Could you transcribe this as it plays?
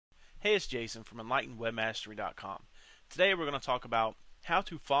Hey, it's Jason from EnlightenedWebmastery.com. Today we're going to talk about how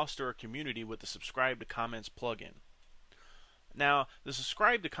to foster a community with the Subscribe to Comments plugin. Now, the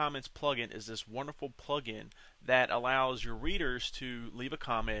Subscribe to Comments plugin is this wonderful plugin that allows your readers to leave a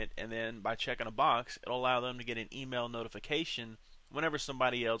comment, and then by checking a box, it'll allow them to get an email notification whenever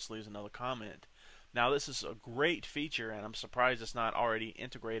somebody else leaves another comment. Now, this is a great feature, and I'm surprised it's not already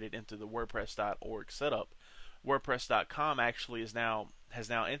integrated into the WordPress.org setup. WordPress.com actually has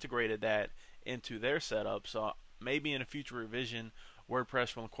now integrated that into their setup, so maybe in a future revision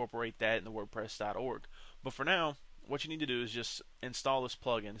WordPress will incorporate that in the WordPress.org. But for now, what you need to do is just install this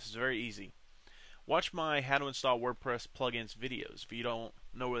plugin. This is very easy. Watch my How to Install WordPress Plugins videos. If you don't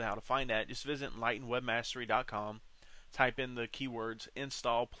know how to find that, just visit EnlightenedWebmastery.com, type in the keywords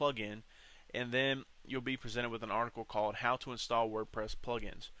install plugin, and then you'll be presented with an article called How to Install WordPress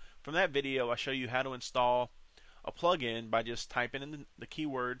Plugins. From that video, I show you how to install a plugin by just typing in the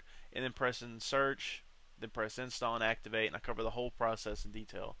keyword and then pressing search, then press install and activate, and I cover the whole process in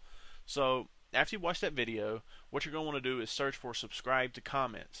detail. So after you watch that video, what you're going to want to do is search for Subscribe to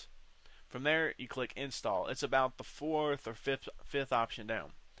Comments. From there, you click install. It's about the fourth or fifth option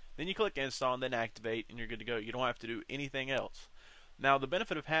down. Then you click install and then activate, and you're good to go. You don't have to do anything else. Now, the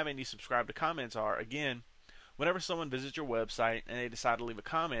benefit of having these Subscribe to Comments are, again, whenever someone visits your website and they decide to leave a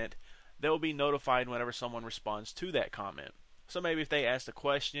comment, they'll be notified whenever someone responds to that comment. So maybe if they ask a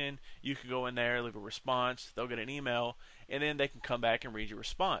question, you can go in there, leave a response, they'll get an email, and then they can come back and read your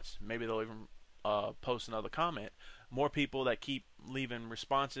response. Maybe they'll even post another comment. More people that keep leaving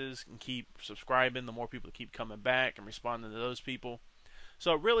responses and keep subscribing, the more people that keep coming back and responding to those people.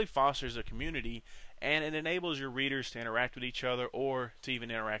 So it really fosters a community, and it enables your readers to interact with each other or to even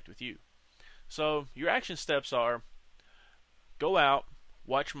interact with you. So your action steps are: go out,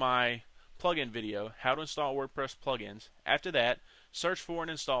 watch my plugin video, How to Install WordPress Plugins. After that, search for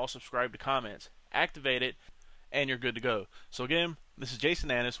and install Subscribe to Comments, activate it, and you're good to go. So again, this is Jason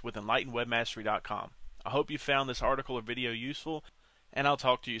Annis with EnlightenedWebmastery.com. I hope you found this article or video useful, and I'll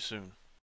talk to you soon.